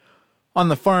On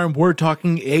the farm, we're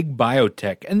talking ag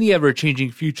biotech and the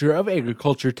ever-changing future of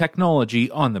agriculture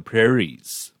technology on the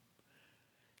prairies.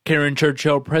 Karen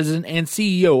Churchill, President and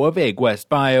CEO of AgWest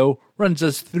Bio, runs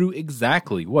us through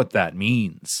exactly what that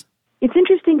means. It's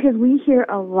interesting because we hear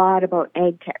a lot about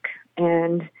ag tech,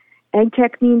 and ag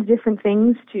tech means different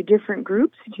things to different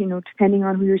groups, depending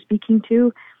on who you're speaking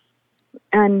to.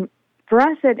 And for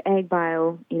us at Ag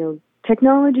Bio,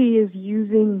 technology is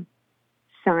using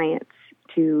science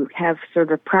to have sort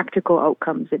of practical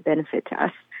outcomes that benefit to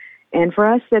us. And for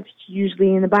us, that's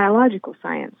usually in the biological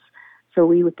science. So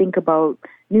we would think about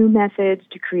new methods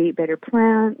to create better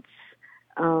plants,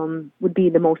 would be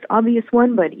the most obvious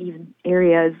one, but even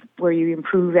areas where you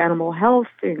improve animal health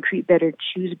and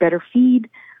choose better feed,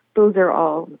 those are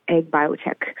all ag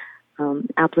biotech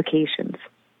applications.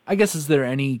 I guess, is there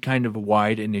any kind of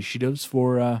wide initiatives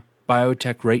for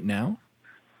biotech right now?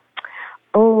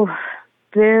 Oh,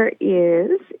 there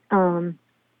is.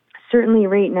 Certainly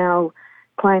right now,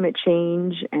 climate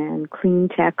change and clean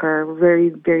tech are very,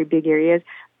 very big areas.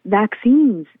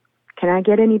 Vaccines. Can I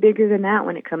get any bigger than that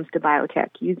when it comes to biotech,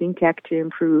 using tech to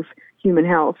improve human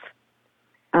health?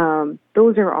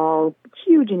 Those are all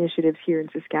huge initiatives here in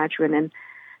Saskatchewan. And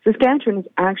Saskatchewan is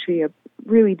actually a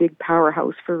really big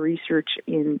powerhouse for research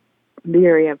in the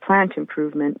area of plant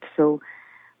improvement. So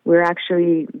we're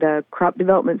actually, the Crop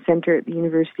Development Center at the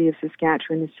University of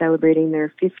Saskatchewan is celebrating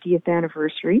their 50th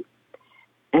anniversary.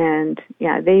 And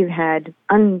they've had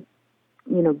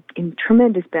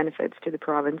tremendous benefits to the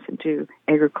province and to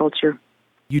agriculture.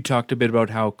 You talked a bit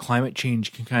about how climate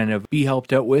change can kind of be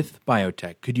helped out with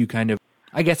biotech. Could you kind of,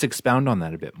 expound on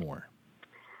that a bit more?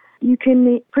 You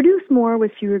can produce more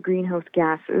with fewer greenhouse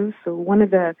gases. So one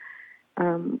of the,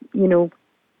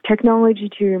 technology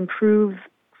to improve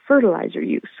fertilizer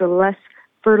use. So the less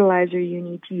fertilizer you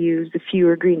need to use, the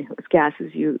fewer greenhouse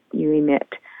gases you emit.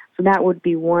 So that would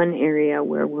be one area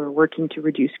where we're working to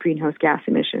reduce greenhouse gas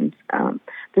emissions.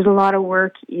 There's a lot of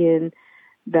work in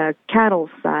the cattle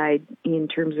side in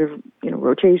terms of,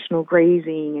 rotational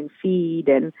grazing and feed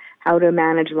and how to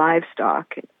manage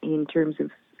livestock in terms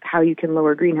of how you can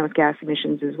lower greenhouse gas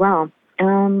emissions as well.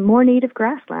 More native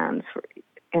grasslands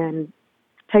and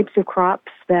types of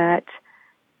crops that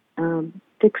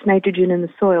fix nitrogen in the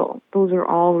soil. Those are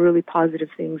all really positive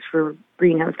things for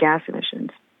greenhouse gas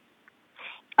emissions.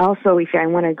 Also, if I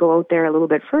want to go out there a little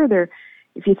bit further,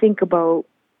 if you think about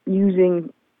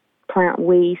using plant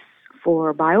waste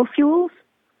for biofuels,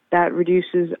 that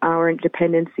reduces our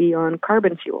dependency on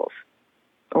carbon fuels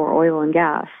or oil and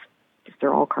gas, because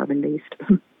they're all carbon-based.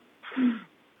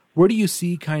 Where do you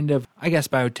see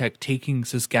biotech taking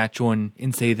Saskatchewan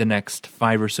in, say, the next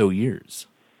 5 or so years?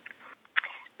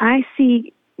 I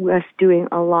see us doing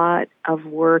a lot of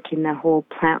work in the whole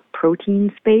plant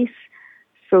protein space.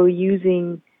 So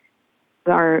using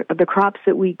the crops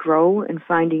that we grow and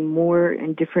finding more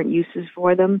and different uses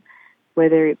for them,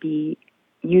 whether it be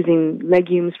using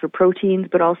legumes for proteins,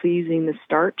 but also using the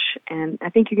starch. And I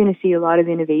think you're going to see a lot of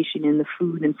innovation in the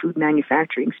food and food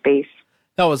manufacturing space.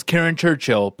 That was Karen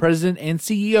Churchill, President and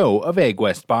CEO of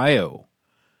AgWest Bio.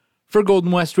 For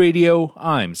Golden West Radio,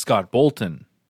 I'm Scott Bolton.